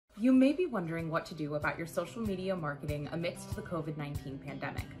You may be wondering what to do about your social media marketing amidst the COVID-19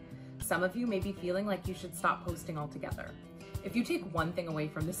 pandemic. Some of you may be feeling like you should stop posting altogether. If you take one thing away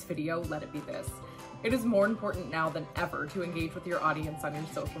from this video, let it be this. It is more important now than ever to engage with your audience on your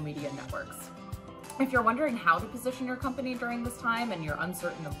social media networks. If you're wondering how to position your company during this time and you're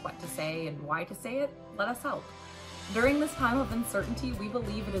uncertain of what to say and why to say it, let us help. During this time of uncertainty, we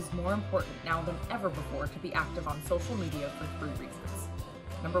believe it is more important now than ever before to be active on social media for 3 reasons.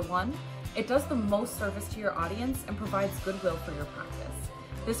 Number 1, it does the most service to your audience and provides goodwill for your practice.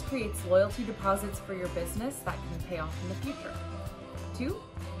 This creates loyalty deposits for your business that can pay off in the future. 2,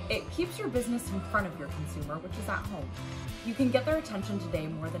 it keeps your business in front of your consumer, which is at home. You can get their attention today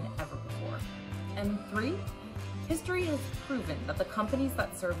more than ever before. And 3, history has proven that the companies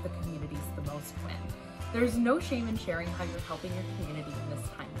that serve the communities the most win. There's no shame in sharing how you're helping your community in this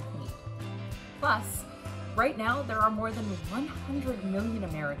time of need. Plus, right now, there are more than 100 million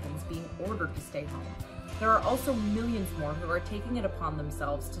Americans being ordered to stay home. There are also millions more who are taking it upon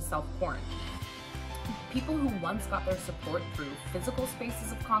themselves to self-quarantine. People who once got their support through physical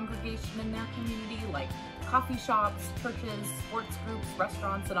spaces of congregation in their community, like coffee shops, churches, sports groups,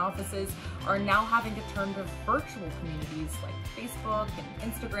 restaurants, and offices, are now having to turn to virtual communities like Facebook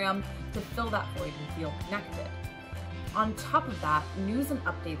and Instagram to fill that void and feel connected. On top of that, news and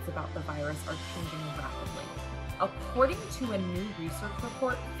updates about the virus are changing rapidly. According to a new research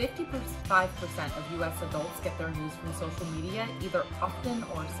report, 55% of US adults get their news from social media either often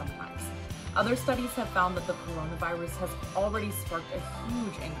or sometimes. Other studies have found that the coronavirus has already sparked a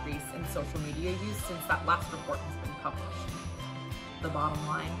huge increase in social media use since that last report has been published. The bottom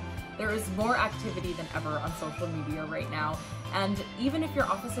line, there is more activity than ever on social media right now, and even if your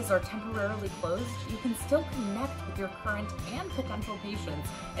offices are temporarily closed, you can still connect with your current and potential patients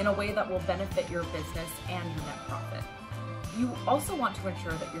in a way that will benefit your business and your net profit. You also want to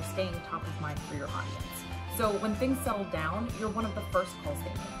ensure that you're staying top of mind for your audience. So when things settle down, you're one of the first calls they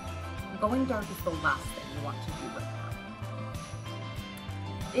make. Going dark is the last thing you want to do right now.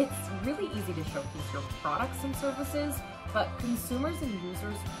 It's really easy to showcase your products and services, but consumers and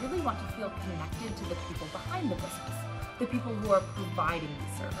users really want to feel connected to the people behind the business, the people who are providing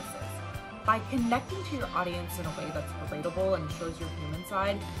these services. By connecting to your audience in a way that's relatable and shows your human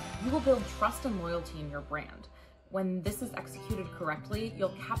side, you will build trust and loyalty in your brand. When this is executed correctly,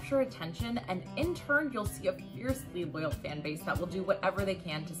 you'll capture attention, and in turn, you'll see a fiercely loyal fan base that will do whatever they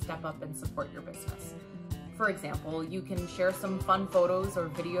can to step up and support your business. For example, you can share some fun photos or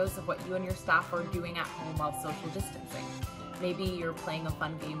videos of what you and your staff are doing at home while social distancing. Maybe you're playing a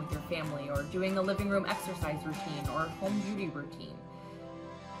fun game with your family, or doing a living room exercise routine, or home beauty routine.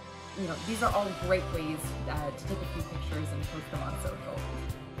 These are all great ways to take a few pictures and post them on social.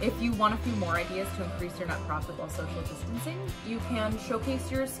 If you want a few more ideas to increase your net profit while social distancing, you can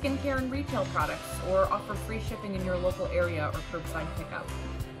showcase your skincare and retail products, or offer free shipping in your local area or curbside pickup.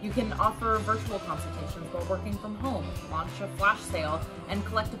 You can offer virtual consultations while working from home, launch a flash sale, and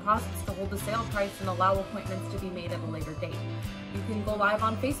collect deposits to hold the sale price and allow appointments to be made at a later date. You can go live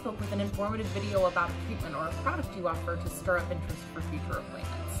on Facebook with an informative video about a treatment or a product you offer to stir up interest for future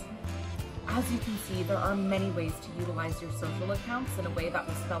appointments. As you can see, there are many ways to utilize your social accounts in a way that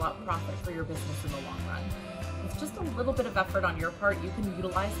will spell out profit for your business in the long run. With just a little bit of effort on your part, you can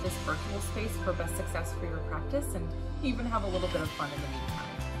utilize this virtual space for best success for your practice and even have a little bit of fun in the meantime.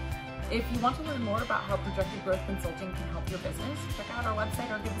 If you want to learn more about how Projected Growth Consulting can help your business, check out our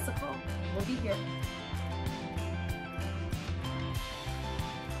website or give us a call. We'll be here.